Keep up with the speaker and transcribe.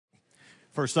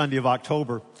First Sunday of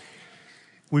October,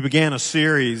 we began a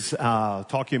series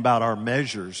talking about our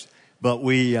measures, but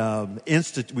we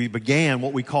began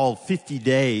what we called 50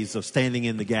 days of standing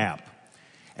in the gap.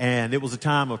 And it was a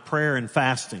time of prayer and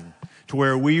fasting to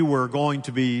where we were going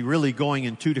to be really going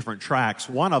in two different tracks.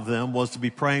 One of them was to be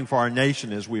praying for our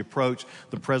nation as we approach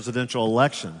the presidential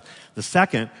election. The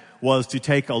second was to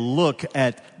take a look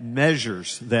at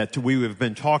measures that we have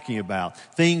been talking about,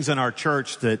 things in our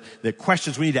church that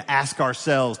questions we need to ask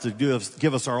ourselves to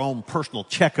give us our own personal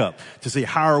checkup to see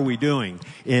how are we doing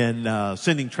in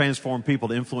sending transformed people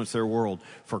to influence their world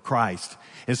for Christ.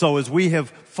 And so as we have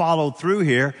followed through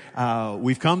here,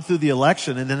 we've come through the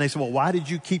election, and then they said, well, why did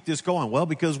you keep this going? Well,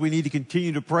 because we need to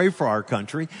continue to pray for our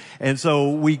country. And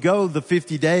so the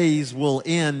 50 days will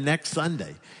end next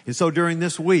Sunday. And so during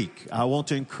this week, I want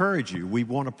to encourage you. We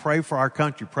want to pray for our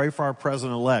country, pray for our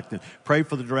president-elect, and pray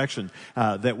for the direction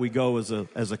that we go as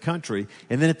a country.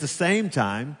 And then at the same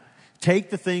time,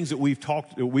 take the things that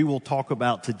we will talk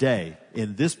about today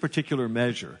in this particular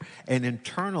measure and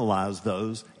internalize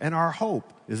those. And our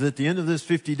hope is at the end of this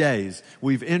 50 days,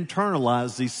 we've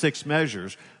internalized these 6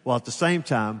 measures, while at the same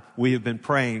time, we have been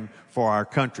praying for our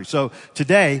country. So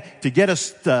today, to get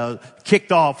us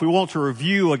kicked off, we want to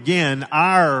review again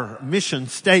our mission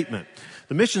statement.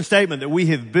 The mission statement that we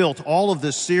have built all of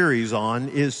this series on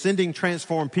is sending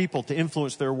transformed people to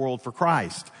influence their world for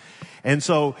Christ. And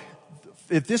so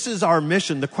if this is our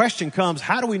mission, the question comes,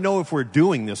 how do we know if we're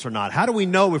doing this or not? How do we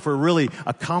know if we're really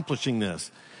accomplishing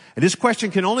this? And this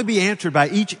question can only be answered by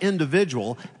each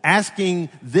individual asking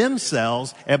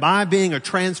themselves, am I being a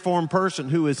transformed person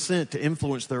who is sent to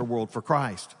influence their world for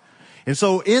Christ? And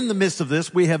so in the midst of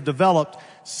this, we have developed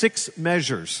 6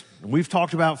 measures. And we've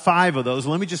talked about 5 of those.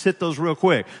 Let me just hit those real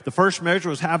quick. The first measure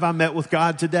was, have I met with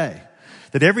God today?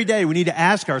 That every day we need to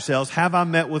ask ourselves, have I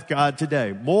met with God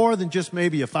today? More than just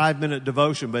maybe a 5-minute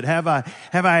devotion, but have I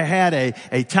had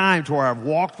a time to where I've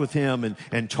walked with Him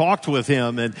and talked with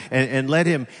Him and let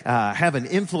Him have an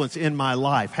influence in my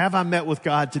life? Have I met with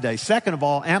God today? Second of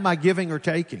all, am I giving or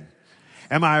taking?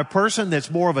 Am I a person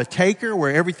that's more of a taker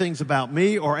where everything's about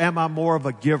me, or am I more of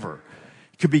a giver?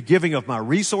 Could be giving of my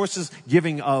resources,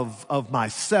 giving of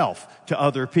myself to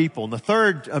other people. And the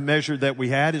third measure that we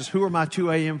had is, who are my 2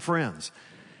 a.m. friends?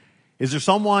 Is there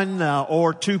someone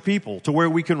or 2 people to where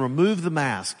we can remove the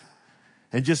mask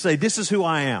and just say, this is who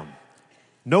I am.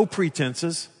 No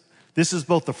pretenses. This is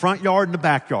both the front yard and the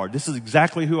backyard. This is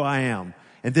exactly who I am.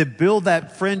 And then build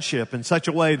that friendship in such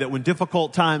a way that when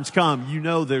difficult times come, you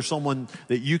know there's someone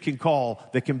that you can call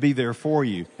that can be there for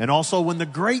you. And also when the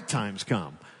great times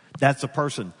come, that's a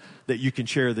person that you can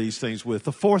share these things with.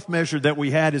 The fourth measure that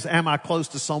we had is, am I close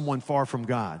to someone far from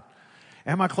God?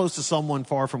 Am I close to someone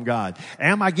far from God?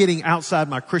 Am I getting outside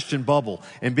my Christian bubble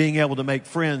and being able to make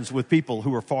friends with people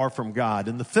who are far from God?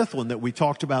 And the fifth one that we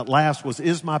talked about last was,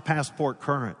 is my passport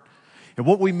current? And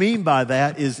what we mean by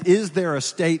that is there a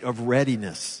state of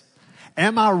readiness?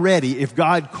 Am I ready if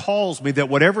God calls me, that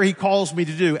whatever He calls me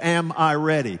to do, am I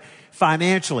ready?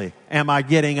 Financially, am I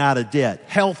getting out of debt?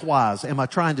 Health-wise, am I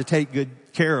trying to take good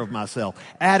care of myself?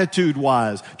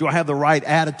 Attitude-wise, do I have the right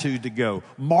attitude to go?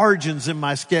 Margins in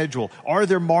my schedule, are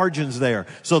there margins there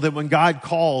so that when God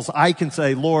calls, I can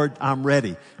say, Lord, I'm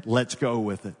ready. Let's go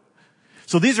with it.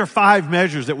 So these are 5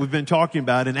 measures that we've been talking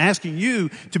about, and asking you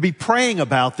to be praying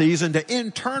about these and to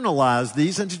internalize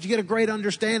these and to get a great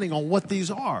understanding on what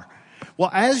these are.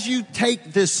 Well, as you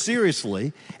take this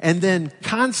seriously and then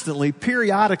constantly,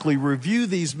 periodically review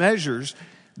these measures,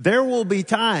 there will be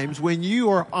times when you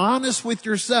are honest with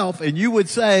yourself and you would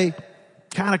say,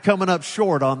 kind of coming up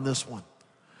short on this one.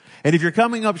 And if you're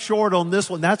coming up short on this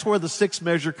one, that's where the 6th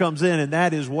measure comes in, and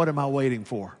that is, what am I waiting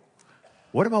for?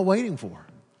 What am I waiting for?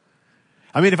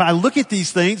 I mean, if I look at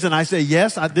these things and I say,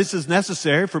 yes, this is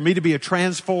necessary for me to be a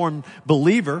transformed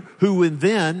believer who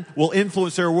then will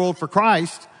influence their world for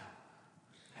Christ.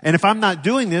 And if I'm not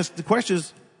doing this, the question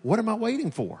is, what am I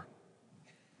waiting for?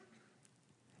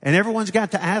 And everyone's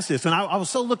got to ask this. And I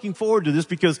was so looking forward to this,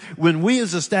 because when we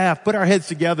as a staff put our heads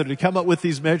together to come up with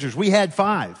these measures, we had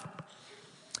 5.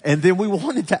 And then we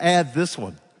wanted to add this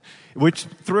one, which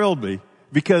thrilled me,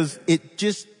 because it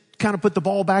just kind of put the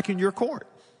ball back in your court.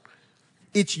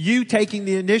 It's you taking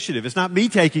the initiative. It's not me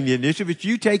taking the initiative. It's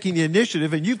you taking the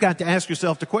initiative, and you've got to ask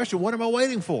yourself the question, what am I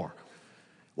waiting for?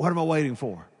 What am I waiting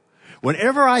for?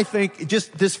 Whenever I think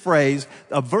just this phrase,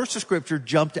 a verse of scripture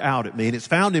jumped out at me, and it's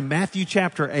found in Matthew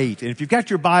chapter 8. And if you've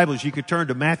got your Bibles, you could turn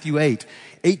to Matthew 8,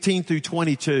 18 through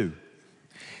 22.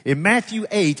 In Matthew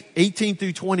 8, 18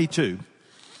 through 22,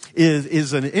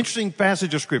 is an interesting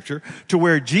passage of scripture to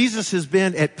where Jesus has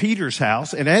been at Peter's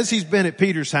house. And as he's been at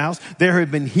Peter's house, there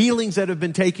have been healings that have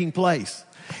been taking place.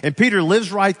 And Peter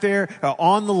lives right there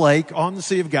on the lake, on the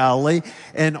Sea of Galilee.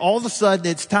 And all of a sudden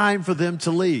it's time for them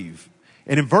to leave.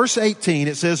 And in verse 18,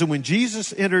 it says,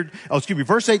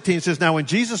 verse 18 says, now when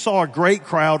Jesus saw a great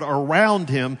crowd around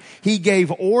him, he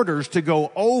gave orders to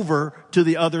go over to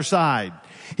the other side.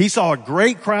 He saw a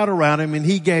great crowd around him and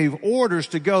he gave orders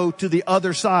to go to the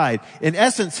other side. In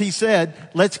essence, he said,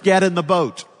 let's get in the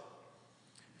boat.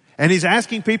 And he's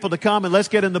asking people to come and let's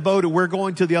get in the boat and we're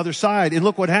going to the other side. And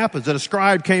look what happens. And a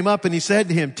scribe came up and he said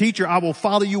to him, teacher, I will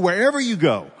follow you wherever you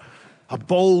go. A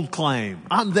bold claim.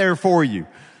 I'm there for you.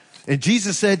 And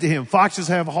Jesus said to him, foxes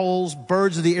have holes,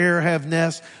 birds of the air have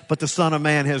nests, but the Son of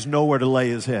Man has nowhere to lay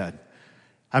his head.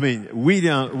 I mean, we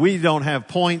don't have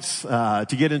points to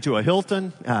get into a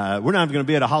Hilton. We're not even going to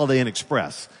be at a Holiday Inn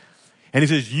Express. And he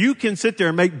says, you can sit there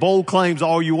and make bold claims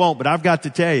all you want, but I've got to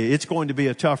tell you, it's going to be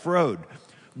a tough road.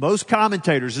 Most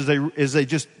commentators, as they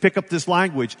just pick up this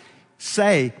language,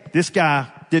 say this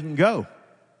guy didn't go.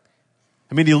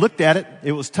 I mean, he looked at it,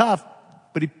 it was tough,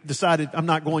 but he decided, I'm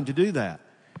not going to do that.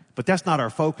 But that's not our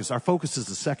focus. Our focus is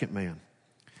the second man.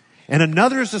 And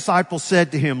another of his disciples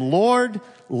said to him, Lord,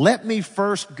 let me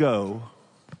first go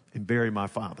and bury my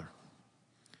father.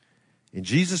 And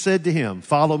Jesus said to him,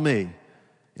 follow me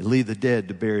and leave the dead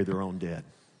to bury their own dead.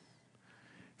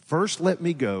 First, let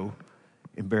me go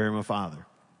and bury my father.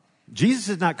 Jesus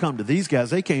did not come to these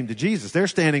guys. They came to Jesus. They're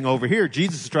standing over here.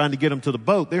 Jesus is trying to get them to the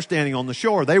boat. They're standing on the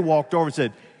shore. They walked over and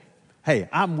said, hey,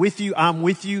 I'm with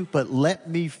you, but let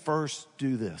me first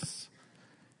do this.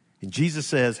 And Jesus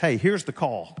says, hey, here's the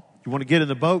call. You want to get in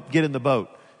the boat? Get in the boat.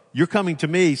 You're coming to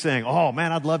me saying, oh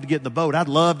man, I'd love to get in the boat. I'd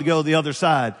love to go to the other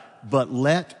side, but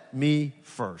let me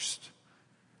first.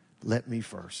 Let me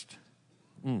first.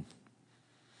 You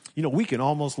know, we can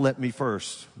almost let me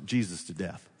first Jesus to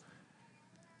death.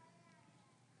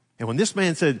 And when this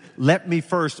man said, let me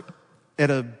first,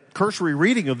 at a cursory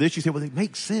reading of this, you say, well, it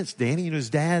makes sense, Danny. You know,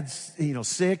 his dad's,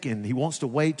 sick and he wants to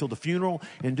wait till the funeral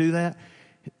and do that.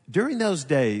 During those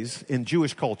days in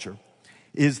Jewish culture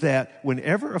is that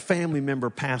whenever a family member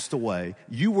passed away,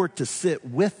 you were to sit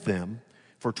with them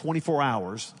for 24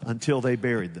 hours until they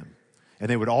buried them. And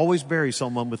they would always bury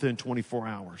someone within 24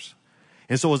 hours.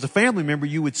 And so as a family member,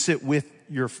 you would sit with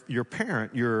your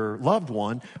parent, your loved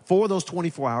one, for those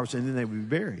 24 hours, and then they would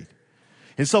be buried.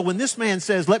 And so when this man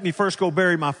says, let me first go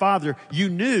bury my father, you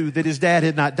knew that his dad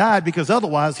had not died, because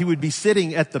otherwise he would be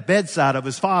sitting at the bedside of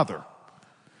his father.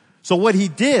 So what he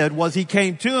did was he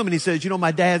came to him and he says,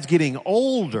 my dad's getting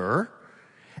older.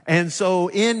 And so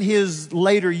in his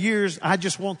later years, I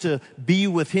just want to be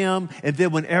with him. And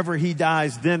then whenever he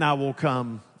dies, then I will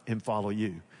come and follow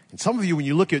you. And some of you, when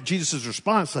you look at Jesus'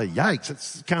 response, say, yikes,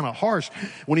 that's kind of harsh.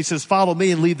 When he says, follow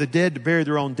me and leave the dead to bury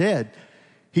their own dead.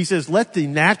 He says, let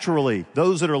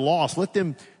those that are lost, let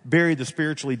them bury the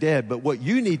spiritually dead. But what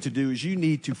you need to do is you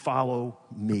need to follow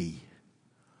me.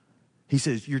 He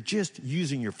says, you're just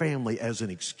using your family as an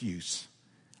excuse.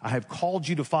 I have called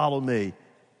you to follow me.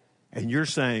 And you're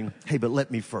saying, hey, but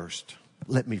let me first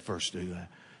do that.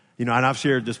 And I've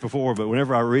shared this before, but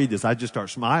whenever I read this, I just start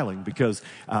smiling because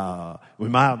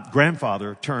when my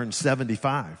grandfather turned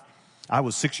 75, I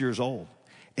was 6 years old.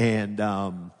 And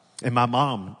my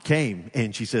mom came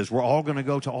and she says, we're all going to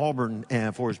go to Auburn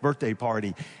for his birthday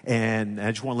party. And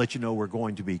I just want to let you know we're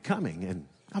going to be coming. And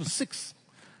I was 6.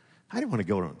 I didn't want to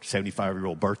go to a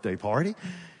 75-year-old birthday party.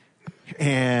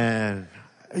 And,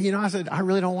 I said, I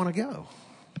really don't want to go.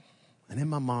 And then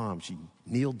my mom, she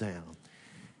kneeled down,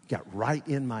 got right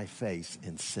in my face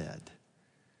and said,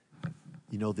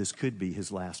 this could be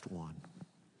his last one.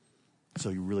 So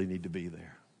you really need to be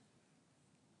there.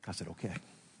 I said, okay.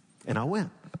 And I went.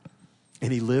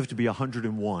 And he lived to be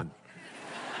 101.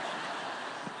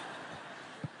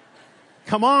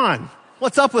 Come on.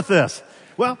 What's up with this?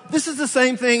 Well, this is the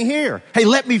same thing here. Hey,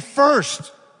 let me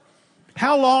first.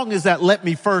 How long is that let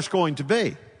me first going to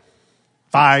be?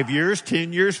 5 years,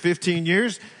 10 years, 15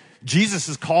 years? Jesus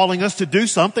is calling us to do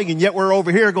something, and yet we're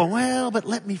over here going, well, but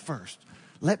let me first.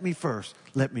 Let me first.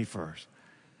 Let me first.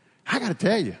 I got to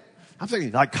tell you, I'm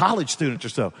thinking like college students or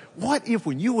so. What if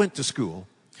when you went to school,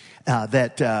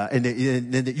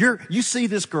 you see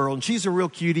this girl and she's a real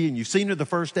cutie and you've seen her the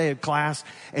first day of class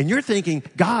and you're thinking,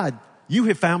 God, you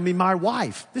have found me my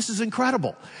wife. This is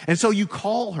incredible. And so you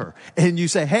call her and you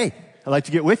say, hey, I'd like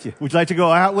to get with you. Would you like to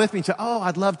go out with me? And say, oh,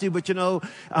 I'd love to, but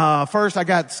first I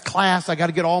got class. I got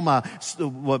to get all my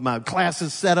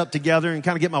classes set up together and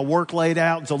kind of get my work laid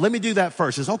out. And so let me do that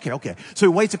first. He says, okay. So he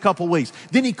waits a couple weeks.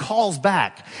 Then he calls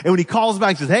back. And when he calls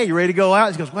back, he says, hey, you ready to go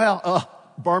out? He goes, well,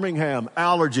 Birmingham,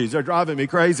 allergies, they're driving me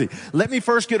crazy. Let me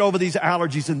first get over these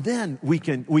allergies and then we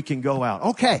can go out.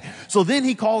 Okay. So then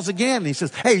he calls again and he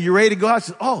says, hey, you ready to go out? I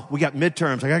says, oh, we got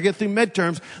midterms. I got to get through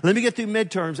midterms. Let me get through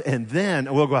midterms and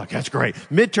then we'll go out. That's great.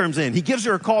 Midterms in. He gives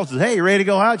her a call, says, hey, you ready to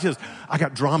go out? She says, I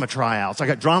got drama tryouts. I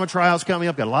got drama tryouts coming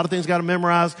up. Got a lot of things got to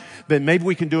memorize, but maybe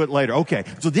we can do it later. Okay.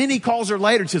 So then he calls her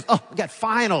later and says, oh, I got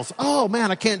finals. Oh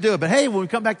man, I can't do it. But hey, when we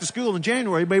come back to school in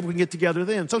January, maybe we can get together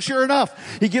then. So sure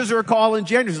enough, he gives her a call in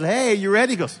January. Says, hey, you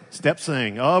ready? He goes, step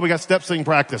sing. Oh, we got step sing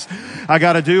practice. I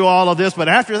got to do all of this. But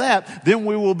after that, then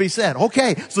we will be set.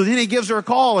 Okay. So then he gives her a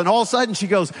call and all of a sudden she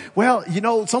goes, well,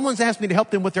 someone's asked me to help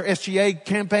them with their SGA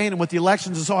campaign and with the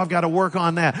elections. And so I've got to work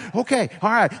on that. Okay. All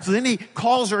right. So then he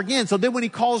calls her again. So then when he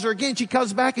calls her again, she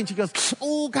comes back and she goes,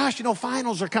 oh gosh,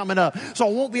 finals are coming up. So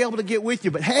I won't be able to get with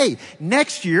you. But hey,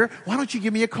 next year, why don't you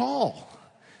give me a call?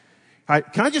 All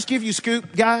right. Can I just give you a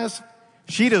scoop, guys?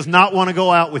 She does not want to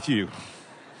go out with you.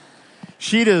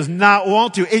 She does not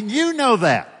want to. And you know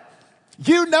that.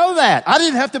 You know that. I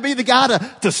didn't have to be the guy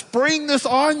to spring this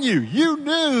on you. You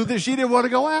knew that she didn't want to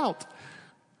go out.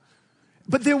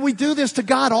 But then we do this to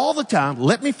God all the time.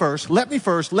 Let me first, let me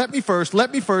first, let me first,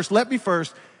 let me first, let me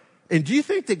first. And do you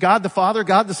think that God the Father,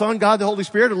 God the Son, God the Holy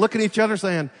Spirit are looking at each other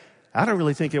saying, I don't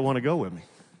really think they want to go with me.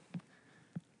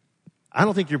 I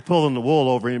don't think you're pulling the wool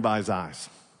over anybody's eyes.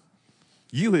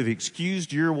 You have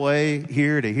excused your way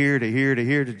here to here to here to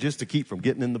here to just to keep from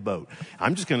getting in the boat.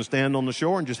 I'm just going to stand on the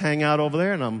shore and just hang out over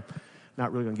there and I'm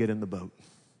not really going to get in the boat.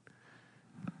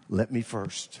 Let me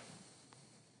first.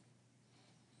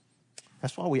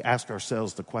 That's why we ask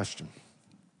ourselves the question,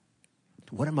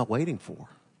 what am I waiting for?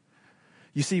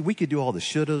 You see, we could do all the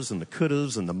shouldas and the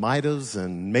couldas and the mightas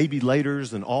and maybe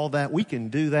laters and all that. We can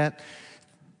do that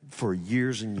for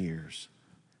years and years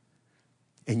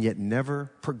and yet never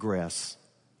progress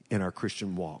in our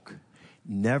Christian walk.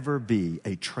 Never be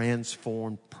a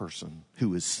transformed person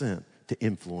who is sent to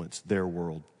influence their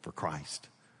world for Christ.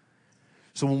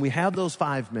 So when we have those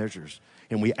 5 measures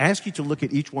and we ask you to look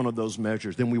at each one of those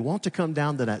measures, then we want to come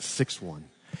down to that 6th one.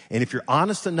 And if you're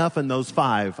honest enough in those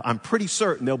 5, I'm pretty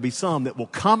certain there'll be some that will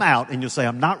come out and you'll say,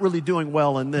 I'm not really doing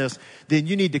well in this. Then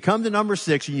you need to come to number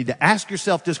 6. You need to ask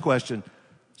yourself this question.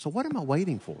 So what am I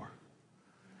waiting for?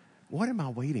 What am I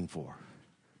waiting for?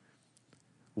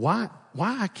 Why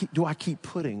do I keep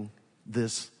putting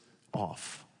this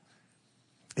off?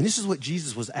 And this is what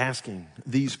Jesus was asking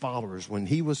these followers when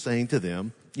he was saying to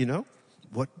them,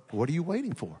 what are you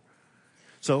waiting for?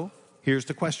 So here's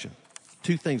the question.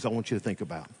 2 things I want you to think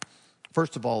about.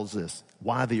 First of all is this.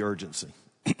 Why the urgency?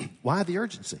 Why the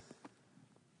urgency?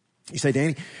 You say,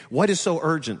 Danny, what is so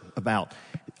urgent about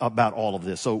all of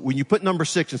this? So when you put number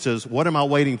 6 and says, what am I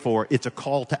waiting for? It's a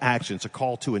call to action. It's a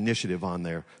call to initiative on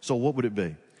there. So what would it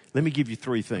be? Let me give you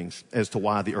 3 things as to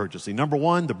why the urgency. Number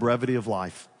 1, the brevity of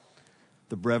life.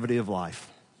 The brevity of life.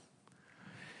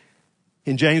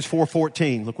 In James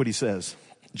 4:14, look what he says.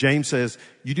 James says,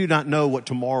 you do not know what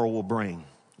tomorrow will bring.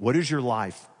 What is your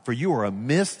life? For you are a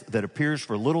mist that appears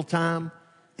for a little time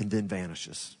and then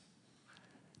vanishes.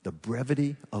 The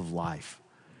brevity of life.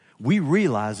 We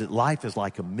realize that life is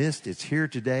like a mist. It's here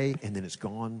today and then it's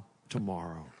gone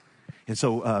tomorrow. And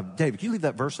so, David, can you leave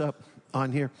that verse up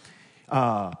on here?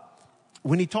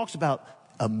 When he talks about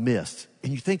a mist,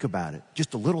 and you think about it,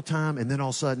 just a little time and then all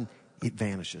of a sudden it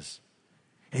vanishes.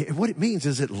 And what it means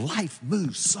is that life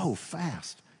moves so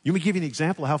fast. You want me to give you an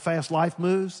example of how fast life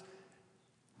moves?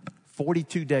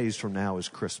 42 days from now is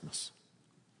Christmas.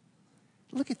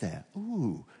 Look at that.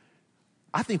 Ooh.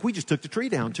 I think we just took the tree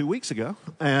down 2 weeks ago.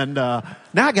 And now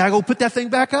I got to go put that thing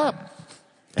back up.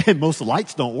 And most of the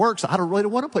lights don't work, so I don't really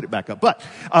want to put it back up. But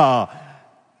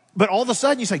all of a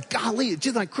sudden you say, golly, it's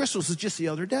just like Christmas was just the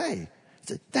other day.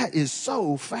 That is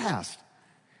so fast.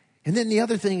 And then the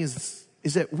other thing is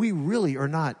that we really are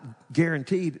not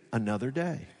guaranteed another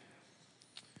day.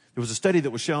 There was a study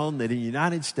that was shown that in the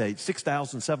United States,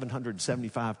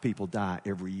 6,775 people die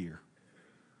every year.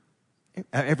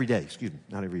 Every day,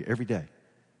 not every day.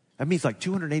 That means like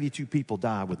 282 people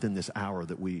die within this hour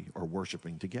that we are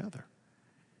worshiping together.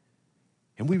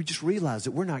 And we just realize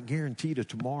that we're not guaranteed a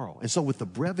tomorrow. And so with the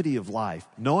brevity of life,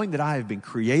 knowing that I have been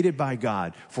created by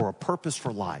God for a purpose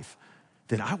for life,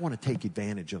 then I want to take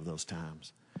advantage of those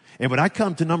times. And when I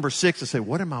come to number 6 and say,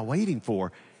 what am I waiting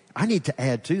for? I need to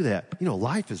add to that.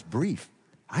 Life is brief.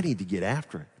 I need to get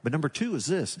after it. But number 2 is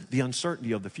this, the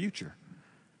uncertainty of the future.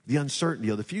 The uncertainty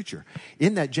of the future.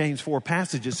 In that James 4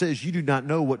 passage, it says, you do not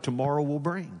know what tomorrow will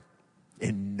bring.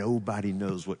 And nobody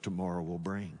knows what tomorrow will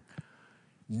bring.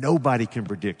 Nobody can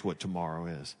predict what tomorrow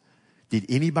is. Did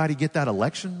anybody get that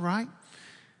election right?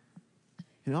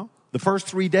 The first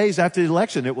 3 days after the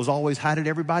election, it was always, how did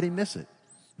everybody miss it?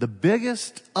 The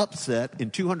biggest upset in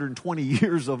 220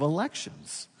 years of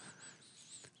elections.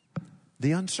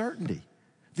 The uncertainty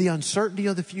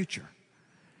of the future.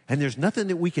 And there's nothing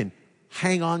that we can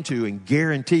hang on to and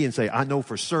guarantee and say, I know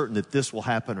for certain that this will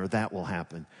happen or that will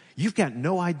happen. You've got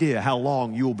no idea how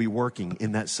long you will be working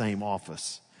in that same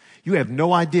office. You have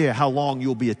no idea how long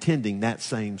you'll be attending that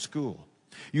same school.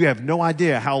 You have no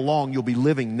idea how long you'll be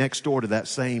living next door to that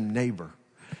same neighbor.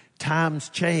 Times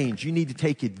change. You need to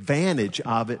take advantage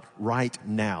of it right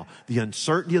now. The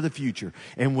uncertainty of the future.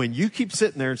 And when you keep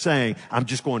sitting there and saying, I'm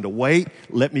just going to wait,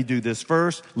 let me do this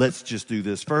first, let's just do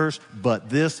this first,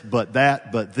 but this, but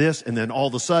that, but this, and then all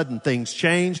of a sudden things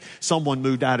change. Someone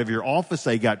moved out of your office,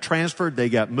 they got transferred, they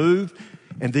got moved,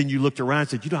 and then you looked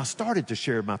around and said, I started to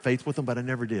share my faith with them, but I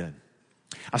never did.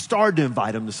 I started to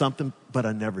invite them to something, but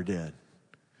I never did.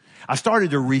 I started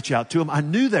to reach out to them. I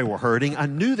knew they were hurting. I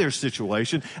knew their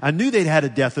situation. I knew they'd had a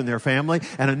death in their family,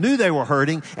 and I knew they were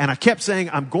hurting. And I kept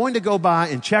saying, I'm going to go by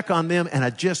and check on them, and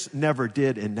I just never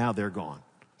did, and now they're gone.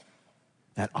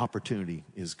 That opportunity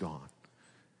is gone.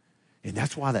 And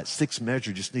that's why that sixth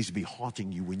measure just needs to be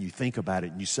haunting you when you think about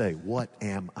it and you say, what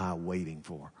am I waiting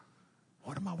for?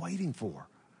 What am I waiting for?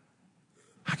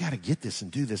 I got to get this and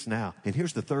do this now. And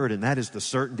here's the third, and that is the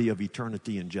certainty of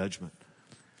eternity and judgment.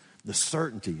 The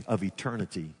certainty of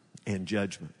eternity and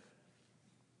judgment.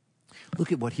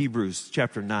 Look at what Hebrews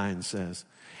chapter 9 says.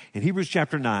 In Hebrews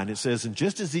chapter 9, it says, and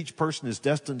just as each person is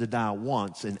destined to die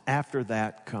once, and after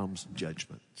that comes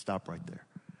judgment. Stop right there.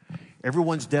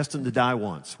 Everyone's destined to die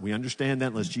once. We understand that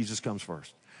unless Jesus comes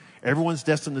first. Everyone's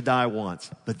destined to die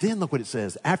once. But then look what it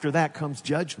says. After that comes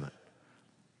judgment.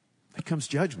 That comes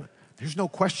judgment. There's no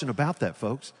question about that,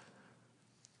 folks.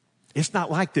 It's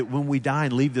not like that when we die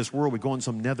and leave this world, we go in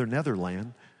some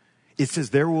netherland. It says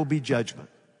there will be judgment.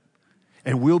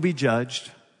 And we'll be judged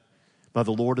by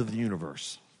the Lord of the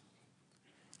universe.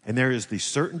 And there is the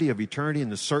certainty of eternity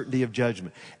and the certainty of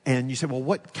judgment. And you say, well,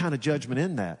 what kind of judgment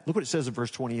in that? Look what it says in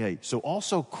verse 28. So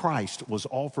also Christ was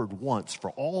offered once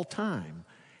for all time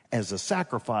as a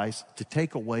sacrifice to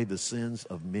take away the sins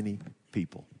of many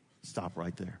people. Stop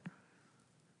right there.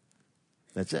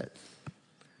 That's it.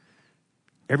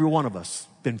 Every one of us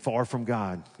been far from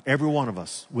God. Every one of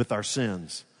us with our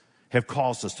sins have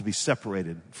caused us to be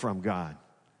separated from God.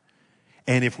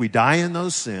 And if we die in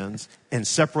those sins and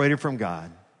separated from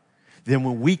God, then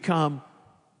when we come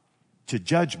to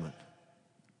judgment,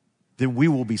 then we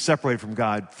will be separated from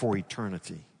God for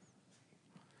eternity.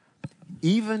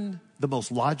 Even the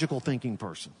most logical thinking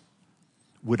person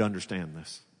would understand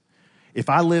this. If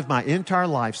I live my entire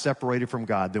life separated from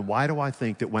God, then why do I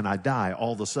think that when I die,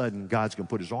 all of a sudden God's going to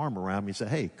put his arm around me and say,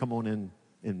 hey, come on in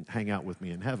and hang out with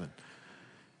me in heaven?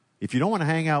 If you don't want to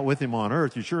hang out with him on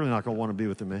earth, you're surely not going to want to be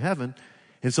with him in heaven.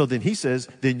 And so then he says,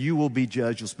 then you will be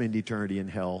judged. You'll spend eternity in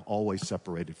hell, always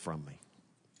separated from me,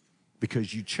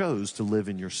 because you chose to live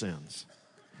in your sins.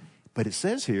 But it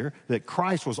says here that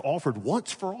Christ was offered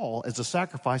once for all as a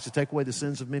sacrifice to take away the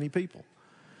sins of many people.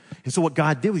 And so what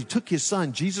God did was he took his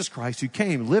son, Jesus Christ, who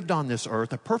came, lived on this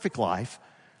earth, a perfect life,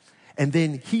 and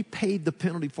then he paid the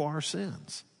penalty for our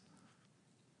sins.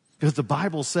 Because the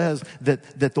Bible says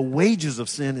that the wages of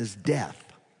sin is death.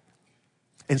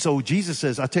 And so Jesus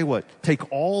says, I tell you what,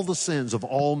 take all the sins of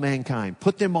all mankind,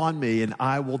 put them on me, and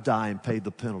I will die and pay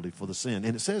the penalty for the sin.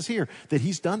 And it says here that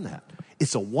he's done that.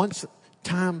 It's a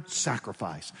once-time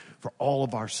sacrifice for all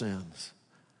of our sins.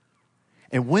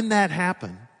 And when that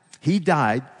happened, he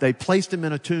died, they placed him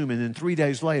in a tomb, and then 3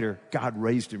 days later, God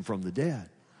raised him from the dead.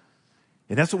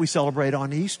 And that's what we celebrate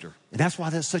on Easter. And that's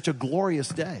why that's such a glorious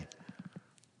day.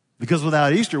 Because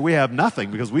without Easter, we have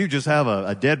nothing, because we just have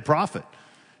a dead prophet.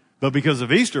 But because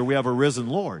of Easter, we have a risen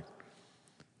Lord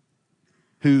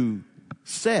who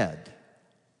said,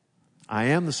 I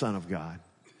am the Son of God.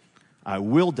 I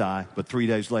will die, but 3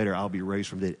 days later, I'll be raised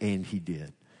from the dead. And he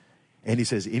did. And he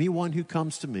says, anyone who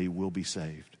comes to me will be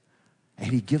saved.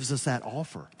 And he gives us that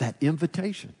offer, that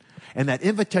invitation. And that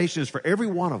invitation is for every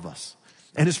one of us.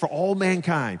 And it's for all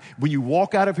mankind. When you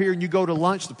walk out of here and you go to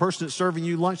lunch, the person that's serving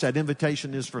you lunch, that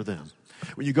invitation is for them.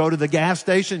 When you go to the gas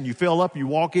station, you fill up, you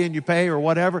walk in, you pay or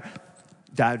whatever,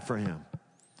 died for him.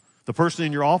 The person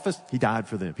in your office, he died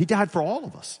for them. He died for all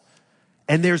of us.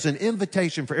 And there's an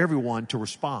invitation for everyone to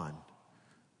respond.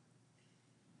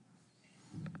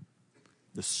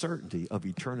 The certainty of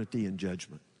eternity and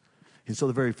judgment. And so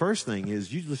the very first thing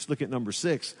is, you just look at number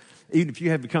 6. Even if you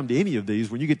haven't come to any of these,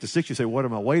 when you get to 6, you say, what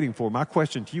am I waiting for? My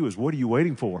question to you is, what are you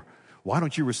waiting for? Why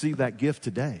don't you receive that gift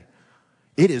today?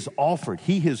 It is offered.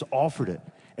 He has offered it.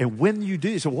 And when you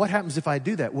do, so what happens if I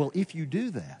do that? Well, if you do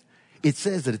that, it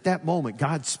says that at that moment,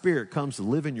 God's Spirit comes to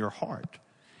live in your heart.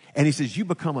 And he says, you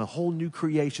become a whole new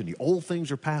creation. The old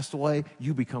things are passed away.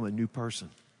 You become a new person.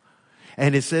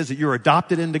 And it says that you're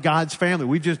adopted into God's family.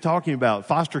 We've just talking about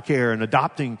foster care and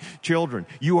adopting children.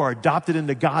 You are adopted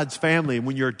into God's family. And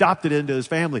when you're adopted into his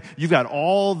family, you've got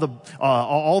all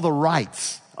the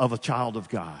rights of a child of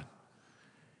God.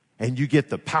 And you get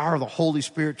the power of the Holy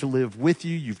Spirit to live with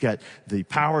you. You've got the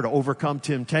power to overcome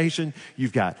temptation.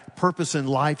 You've got purpose in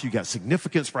life. You've got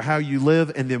significance for how you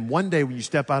live. And then one day when you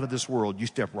step out of this world, you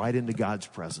step right into God's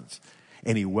presence.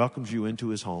 And he welcomes you into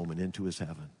his home and into his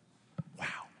heaven. Wow.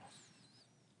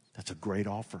 That's a great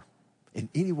offer. And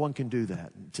anyone can do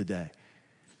that today.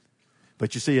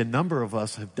 But you see, a number of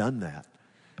us have done that.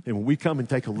 And when we come and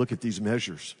take a look at these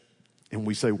measures, and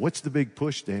we say, what's the big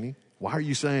push, Danny? Why are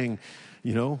you saying,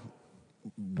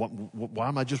 why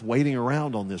am I just waiting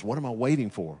around on this? What am I waiting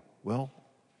for? Well,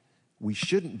 we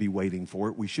shouldn't be waiting for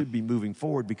it. We should be moving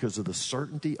forward because of the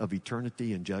certainty of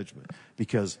eternity and judgment.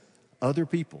 Because other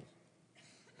people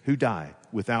who die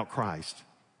without Christ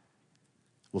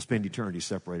will spend eternity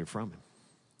separated from him.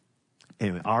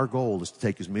 And our goal is to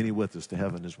take as many with us to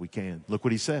heaven as we can. Look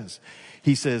what he says.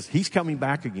 He says he's coming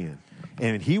back again.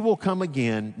 And he will come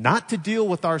again, not to deal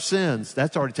with our sins.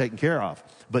 That's already taken care of.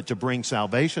 But to bring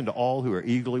salvation to all who are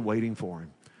eagerly waiting for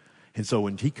him. And so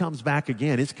when he comes back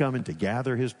again, it's coming to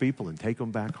gather his people and take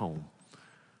them back home.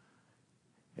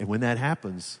 And when that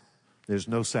happens, there's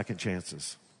no second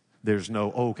chances. There's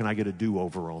no, can I get a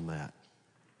do-over on that?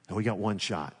 And we got one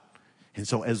shot. And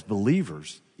so as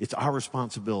believers, it's our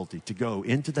responsibility to go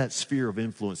into that sphere of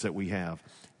influence that we have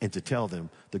and to tell them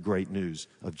the great news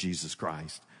of Jesus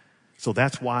Christ. So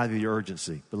that's why the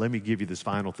urgency. But let me give you this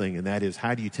final thing, and that is,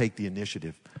 how do you take the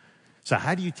initiative? So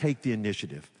how do you take the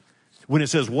initiative? When it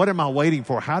says, what am I waiting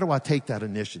for? How do I take that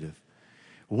initiative?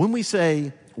 When we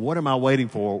say, what am I waiting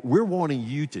for? We're wanting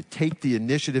you to take the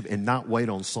initiative and not wait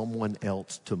on someone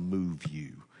else to move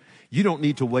you. You don't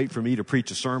need to wait for me to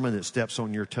preach a sermon that steps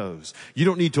on your toes. You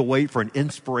don't need to wait for an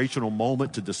inspirational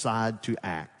moment to decide to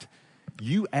act.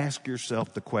 You ask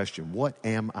yourself the question, what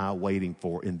am I waiting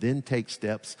for? And then take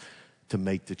steps to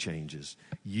make the changes.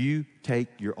 You take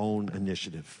your own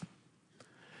initiative.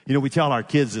 We tell our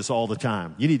kids this all the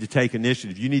time. You need to take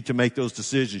initiative. You need to make those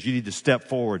decisions. You need to step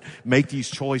forward, make these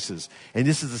choices. And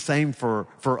this is the same for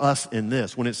us in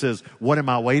this. When it says, what am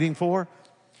I waiting for?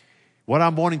 What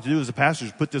I'm wanting to do as a pastor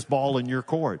is put this ball in your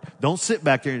court. Don't sit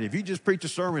back there and if you just preach a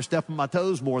sermon and step on my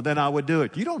toes more, then I would do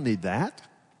it. You don't need that.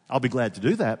 I'll be glad to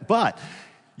do that. But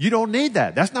you don't need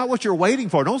that. That's not what you're waiting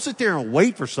for. Don't sit there and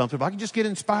wait for something. If I can just get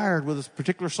inspired with a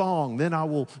particular song, then I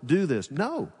will do this.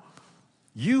 No.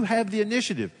 You have the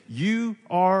initiative. You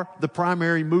are the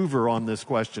primary mover on this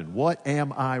question. What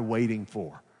am I waiting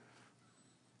for?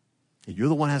 And you're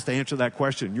the one who has to answer that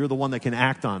question. You're the one that can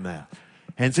act on that.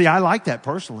 And see, I like that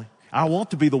personally. I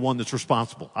want to be the one that's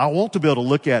responsible. I want to be able to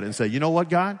look at it and say, you know what,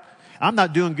 God? I'm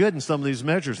not doing good in some of these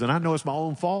measures, and I know it's my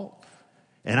own fault.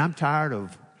 And I'm tired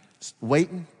of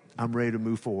waiting. I'm ready to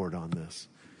move forward on this.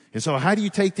 And so how do you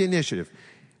take the initiative?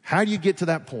 How do you get to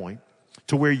that point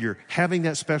to where you're having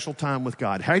that special time with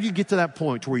God? How do you get to that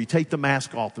point to where you take the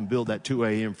mask off and build that 2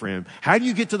 a.m. friend? How do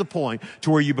you get to the point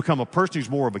to where you become a person who's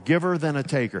more of a giver than a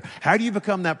taker? How do you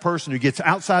become that person who gets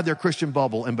outside their Christian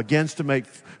bubble and begins to make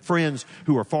friends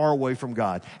who are far away from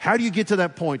God? How do you get to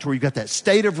that point to where you've got that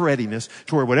state of readiness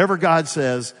to where whatever God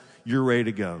says, you're ready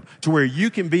to go? To where you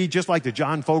can be just like the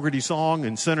John Fogerty song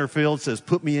in center field says,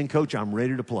 put me in, coach, I'm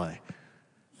ready to play.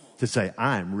 To say,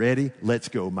 I'm ready, let's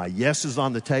go. My yes is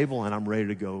on the table and I'm ready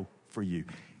to go for you.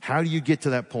 How do you get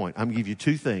to that point? I'm going to give you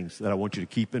 2 things that I want you to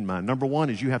keep in mind. Number 1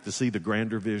 is you have to see the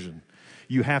grander vision.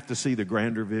 You have to see the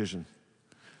grander vision.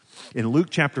 In Luke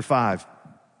chapter 5,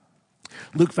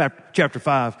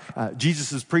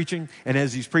 Jesus is preaching, and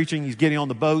as he's preaching, he's getting on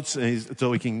the boats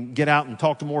so he can get out and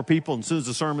talk to more people. And as soon as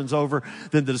the sermon's over,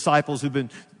 then the disciples who've been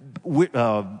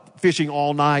fishing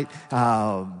all night,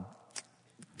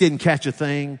 didn't catch a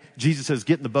thing. Jesus says,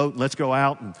 get in the boat and let's go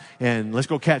out and let's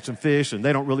go catch some fish. And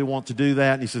they don't really want to do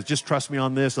that. And he says, just trust me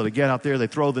on this. So they get out there, they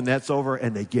throw the nets over,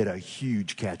 and they get a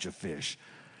huge catch of fish.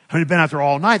 I mean, they've been out there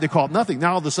all night. They caught nothing.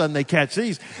 Now all of a sudden they catch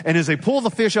these. And as they pull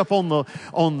the fish up on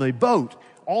the boat,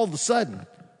 all of a sudden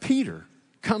Peter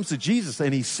comes to Jesus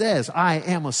and he says, I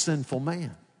am a sinful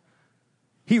man.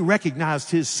 He recognized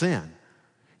his sin.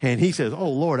 And he says, oh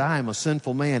Lord, I am a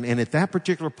sinful man. And at that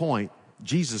particular point,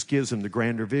 Jesus gives him the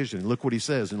grander vision. Look what he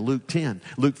says in Luke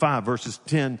 5, verses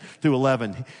 10 through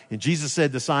 11. And Jesus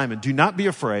said to Simon, do not be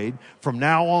afraid. From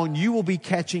now on, you will be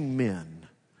catching men.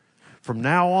 From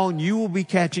now on, you will be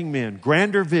catching men.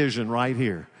 Grander vision right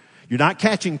here. You're not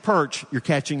catching perch, you're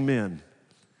catching men.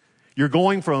 You're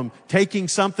going from taking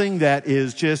something that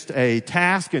is just a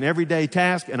task, an everyday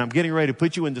task, and I'm getting ready to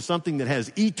put you into something that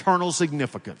has eternal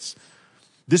significance.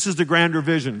 This is the grander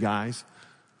vision, guys.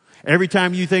 Every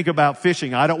time you think about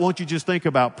fishing, I don't want you to just think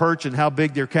about perch and how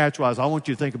big their catch was. I want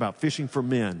you to think about fishing for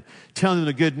men, telling them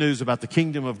the good news about the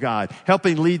kingdom of God,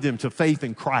 helping lead them to faith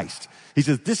in Christ. He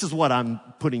says, this is what I'm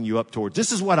putting you up towards.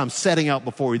 This is what I'm setting out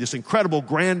before you, this incredible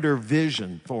grander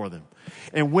vision for them.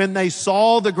 And when they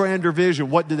saw the grander vision,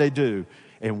 what did they do?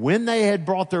 And when they had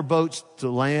brought their boats to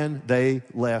land, they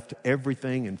left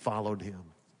everything and followed him.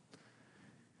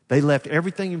 They left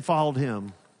everything and followed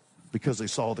him because they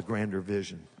saw the grander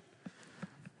vision.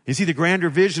 You see, the grander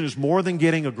vision is more than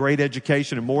getting a great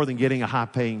education and more than getting a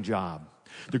high-paying job.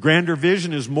 The grander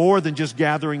vision is more than just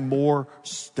gathering more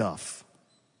stuff.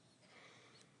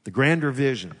 The grander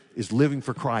vision is living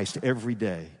for Christ every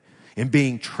day and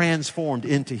being transformed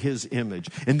into his image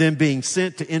and then being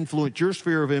sent to influence your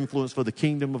sphere of influence for the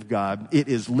kingdom of God. It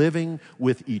is living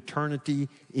with eternity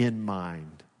in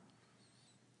mind.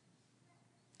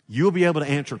 You'll be able to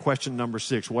answer question number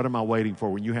 6, what am I waiting for,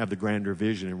 when you have the grander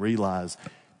vision and realize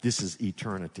this is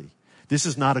eternity. This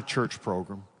is not a church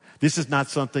program. This is not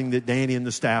something that Danny and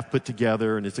the staff put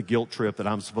together and it's a guilt trip that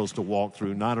I'm supposed to walk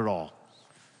through. Not at all.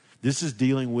 This is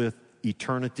dealing with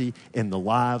eternity in the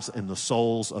lives and the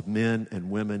souls of men and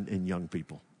women and young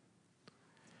people.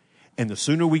 And the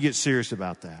sooner we get serious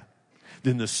about that,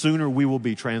 then the sooner we will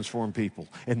be transformed people.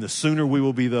 And the sooner we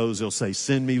will be those that'll say,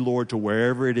 send me, Lord, to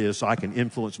wherever it is so I can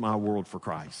influence my world for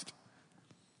Christ.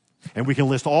 And we can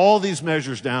list all these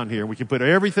measures down here. We can put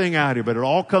everything out here, but it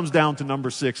all comes down to number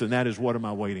 6, and that is, what am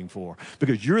I waiting for?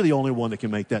 Because you're the only one that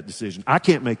can make that decision. I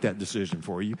can't make that decision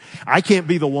for you. I can't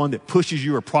be the one that pushes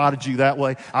you or prods you that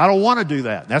way. I don't want to do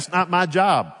that. That's not my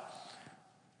job.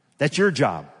 That's your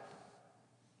job.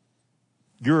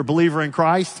 You're a believer in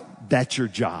Christ. That's your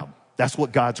job. That's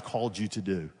what God's called you to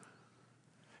do.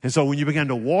 And so when you begin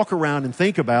to walk around and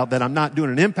think about that I'm not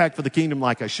doing an impact for the kingdom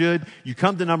like I should, you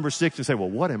come to number 6 and say, well,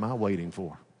 what am I waiting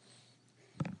for?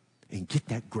 And get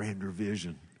that grander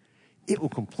vision. It will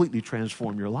completely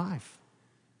transform your life.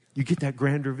 You get that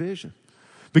grander vision.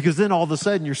 Because then all of a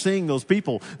sudden you're seeing those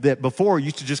people that before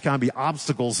used to just kind of be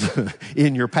obstacles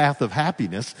in your path of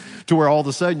happiness, to where all of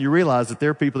a sudden you realize that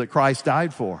they're people that Christ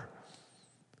died for.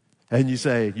 And you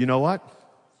say, you know what?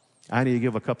 I need to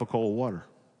give a cup of cold water.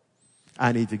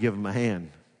 I need to give them a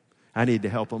hand. I need to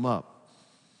help them up.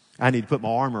 I need to put my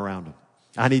arm around them.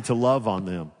 I need to love on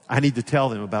them. I need to tell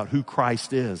them about who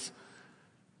Christ is.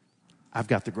 I've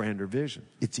got the grander vision.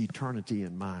 It's eternity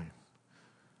in mind.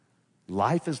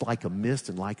 Life is like a mist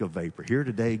and like a vapor. Here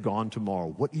today, gone tomorrow.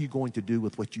 What are you going to do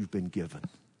with what you've been given?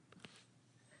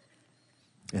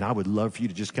 And I would love for you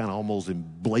to just kind of almost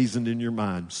emblazoned in your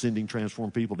mind, sending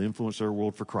transformed people to influence their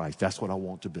world for Christ. That's what I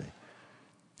want to be.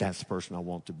 That's the person I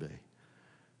want to be.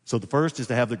 So the first is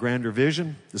to have the grander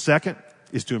vision. The second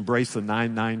is to embrace the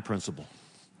 9-9 principle.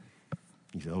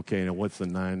 You say, okay, now what's the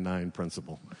 9-9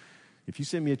 principle? If you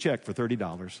send me a check for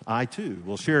 $30, I too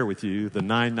will share with you the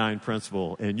 9-9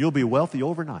 principle, and you'll be wealthy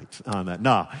overnight on that.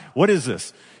 Nah, what is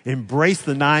this? Embrace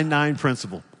the 9-9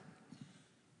 principle.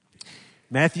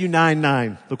 Matthew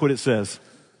 9:9, look what it says.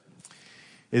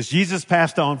 As Jesus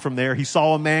passed on from there, he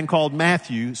saw a man called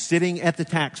Matthew sitting at the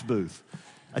tax booth.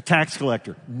 A tax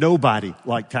collector. Nobody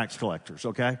liked tax collectors,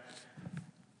 okay?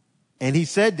 And he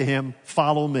said to him,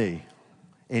 follow me.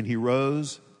 And he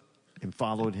rose and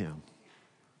followed him.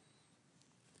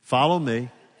 Follow me.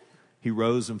 He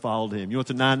rose and followed him. You know what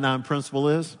the 9-9 principle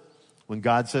is? When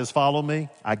God says follow me,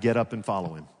 I get up and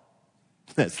follow him.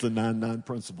 That's the 9-9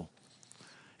 principle.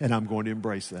 And I'm going to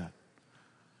embrace that.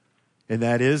 And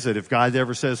that is that if God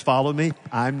ever says follow me,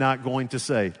 I'm not going to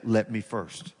say, let me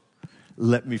first.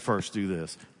 Let me first do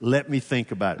this. Let me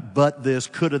think about it. But this,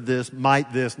 could have this,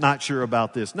 might this, not sure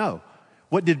about this. No.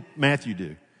 What did Matthew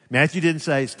do? Matthew didn't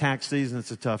say it's tax season,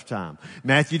 it's a tough time.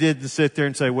 Matthew didn't sit there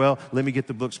and say, well, let me get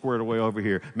the book squared away over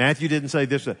here. Matthew didn't say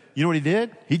this. You know what he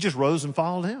did? He just rose and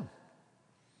followed him.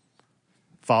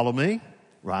 Follow me,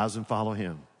 rise and follow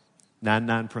him.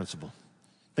 9-9 principle.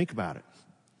 Think about it.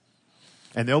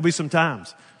 And there'll be some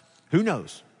times, who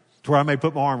knows, to where I may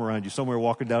put my arm around you somewhere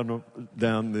walking down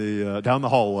the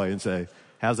hallway and say,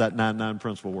 how's that 9-9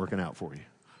 principle working out for you?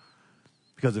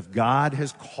 Because if God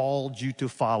has called you to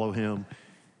follow him,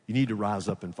 you need to rise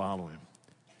up and follow him.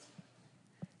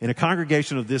 In a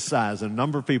congregation of this size, and a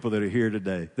number of people that are here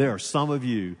today, there are some of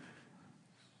you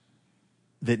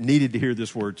that needed to hear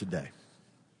this word today.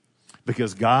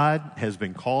 Because God has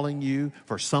been calling you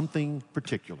for something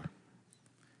particular.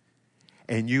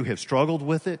 And you have struggled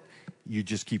with it. You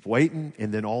just keep waiting,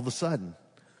 and then all of a sudden,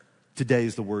 today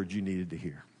is the word you needed to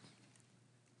hear.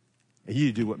 And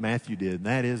you do what Matthew did, and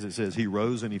that is, it says he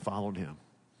rose and he followed him.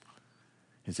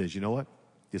 And says, you know what?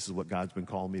 This is what God's been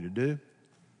calling me to do.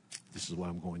 This is what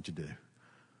I'm going to do.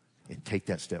 And take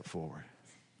that step forward.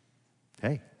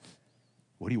 Hey,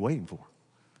 what are you waiting for?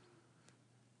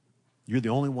 You're the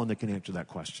only one that can answer that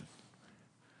question.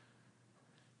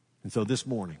 And so this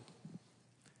morning,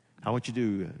 I want you to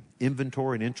do an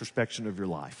inventory and introspection of your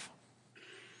life.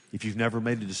 If you've never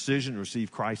made a decision to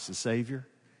receive Christ as Savior,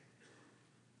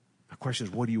 my question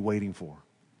is, what are you waiting for?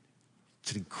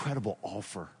 It's an incredible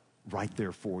offer right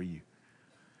there for you.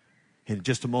 And in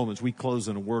just a moment, as we close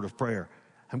in a word of prayer,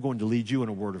 I'm going to lead you in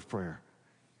a word of prayer,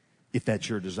 if that's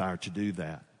your desire to do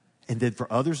that. And then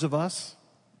for others of us,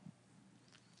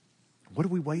 what are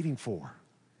we waiting for?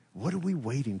 What are we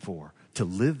waiting for to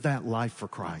live that life for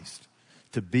Christ?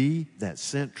 To be that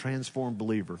sent, transformed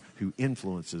believer who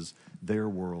influences their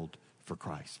world for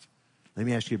Christ. Let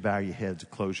me ask you to bow your heads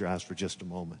and close your eyes for just a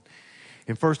moment.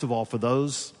 And first of all, for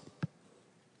those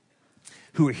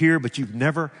who are here but you've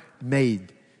never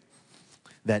made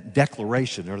that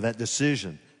declaration or that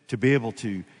decision to be able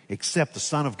to accept the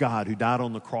Son of God who died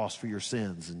on the cross for your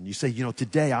sins. And you say, you know,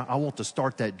 today I want to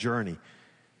start that journey.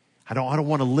 I don't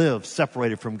want to live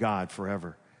separated from God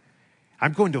forever.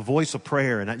 I'm going to voice a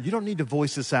prayer, and you don't need to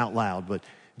voice this out loud, but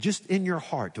just in your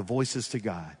heart to voice this to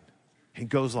God. It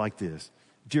goes like this.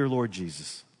 Dear Lord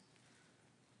Jesus,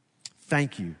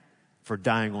 thank you for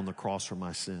dying on the cross for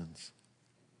my sins.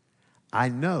 I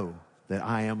know that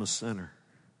I am a sinner.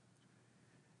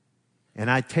 And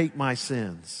I take my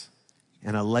sins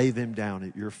and I lay them down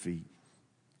at your feet.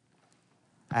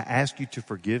 I ask you to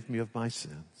forgive me of my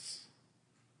sins.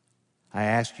 I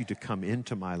ask you to come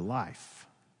into my life,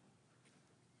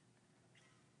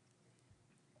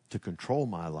 to control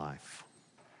my life,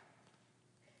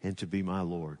 and to be my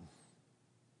Lord,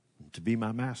 and to be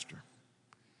my master.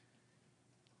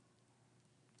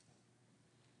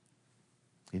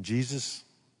 And Jesus,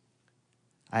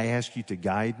 I ask you to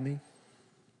guide me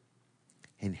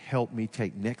and help me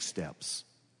take next steps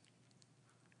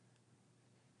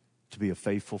to be a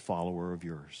faithful follower of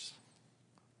yours.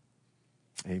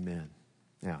 Amen.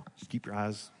 Now, just keep your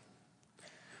eyes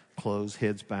closed,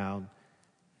 heads bowed.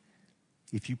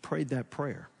 If you prayed that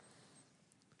prayer,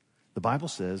 the Bible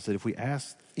says that if we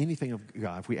ask anything of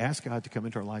God, if we ask God to come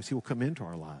into our lives, He will come into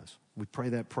our lives. We pray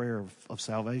that prayer of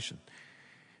salvation.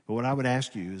 But what I would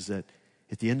ask you is that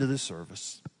at the end of this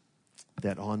service,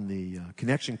 that on the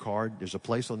connection card, there's a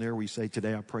place on there where you say,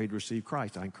 today I prayed to receive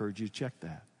Christ. I encourage you to check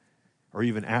that. Or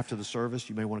even after the service,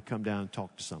 you may want to come down and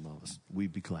talk to some of us.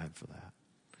 We'd be glad for that.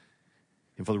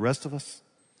 And for the rest of us,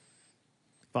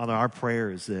 Father, our prayer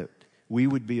is that we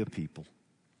would be a people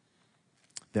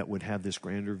that would have this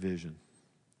grander vision.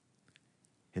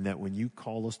 And that when you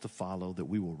call us to follow, that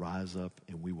we will rise up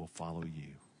and we will follow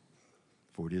you.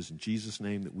 For it is in Jesus'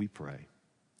 name that we pray.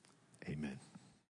 Amen.